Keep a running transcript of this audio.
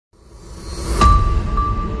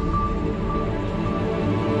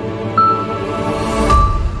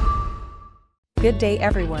Good day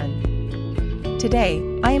everyone. Today,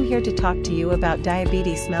 I am here to talk to you about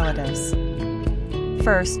diabetes mellitus.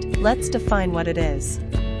 First, let's define what it is.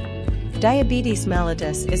 Diabetes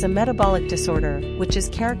mellitus is a metabolic disorder which is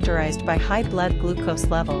characterized by high blood glucose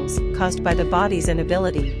levels caused by the body's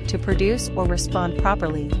inability to produce or respond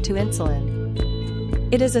properly to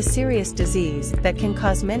insulin. It is a serious disease that can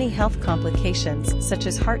cause many health complications such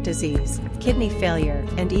as heart disease, kidney failure,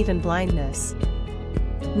 and even blindness.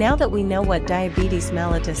 Now that we know what diabetes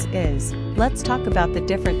mellitus is, let's talk about the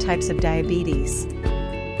different types of diabetes.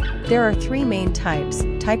 There are three main types: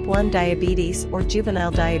 type 1 diabetes or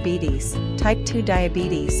juvenile diabetes, type 2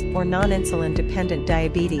 diabetes or non-insulin dependent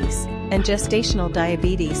diabetes, and gestational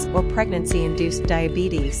diabetes or pregnancy-induced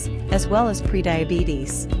diabetes, as well as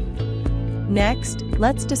prediabetes. Next,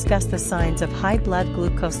 let's discuss the signs of high blood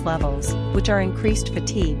glucose levels, which are increased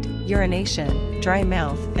fatigue, urination, dry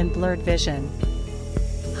mouth, and blurred vision.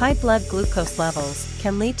 High blood glucose levels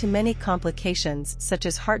can lead to many complications such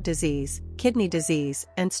as heart disease, kidney disease,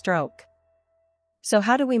 and stroke. So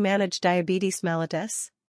how do we manage diabetes mellitus?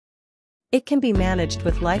 It can be managed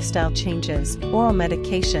with lifestyle changes, oral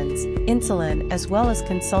medications, insulin, as well as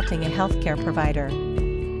consulting a healthcare provider.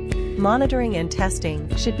 Monitoring and testing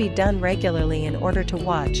should be done regularly in order to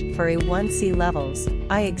watch for A1C levels,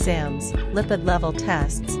 eye exams, lipid level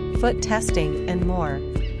tests, foot testing, and more.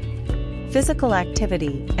 Physical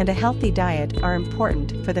activity and a healthy diet are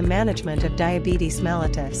important for the management of diabetes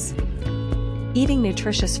mellitus. Eating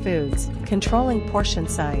nutritious foods, controlling portion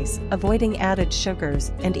size, avoiding added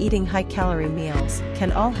sugars, and eating high-calorie meals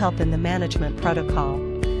can all help in the management protocol.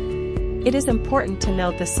 It is important to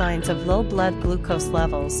note the signs of low blood glucose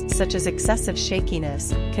levels such as excessive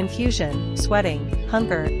shakiness, confusion, sweating,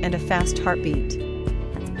 hunger, and a fast heartbeat.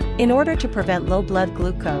 In order to prevent low blood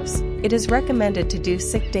glucose, it is recommended to do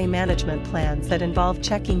sick day management plans that involve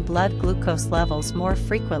checking blood glucose levels more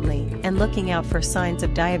frequently and looking out for signs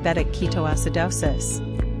of diabetic ketoacidosis.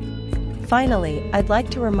 Finally, I'd like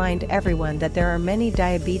to remind everyone that there are many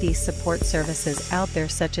diabetes support services out there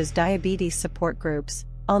such as diabetes support groups,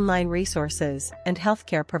 online resources, and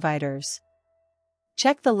healthcare providers.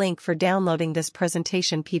 Check the link for downloading this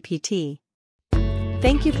presentation PPT.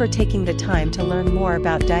 Thank you for taking the time to learn more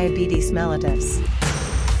about diabetes mellitus.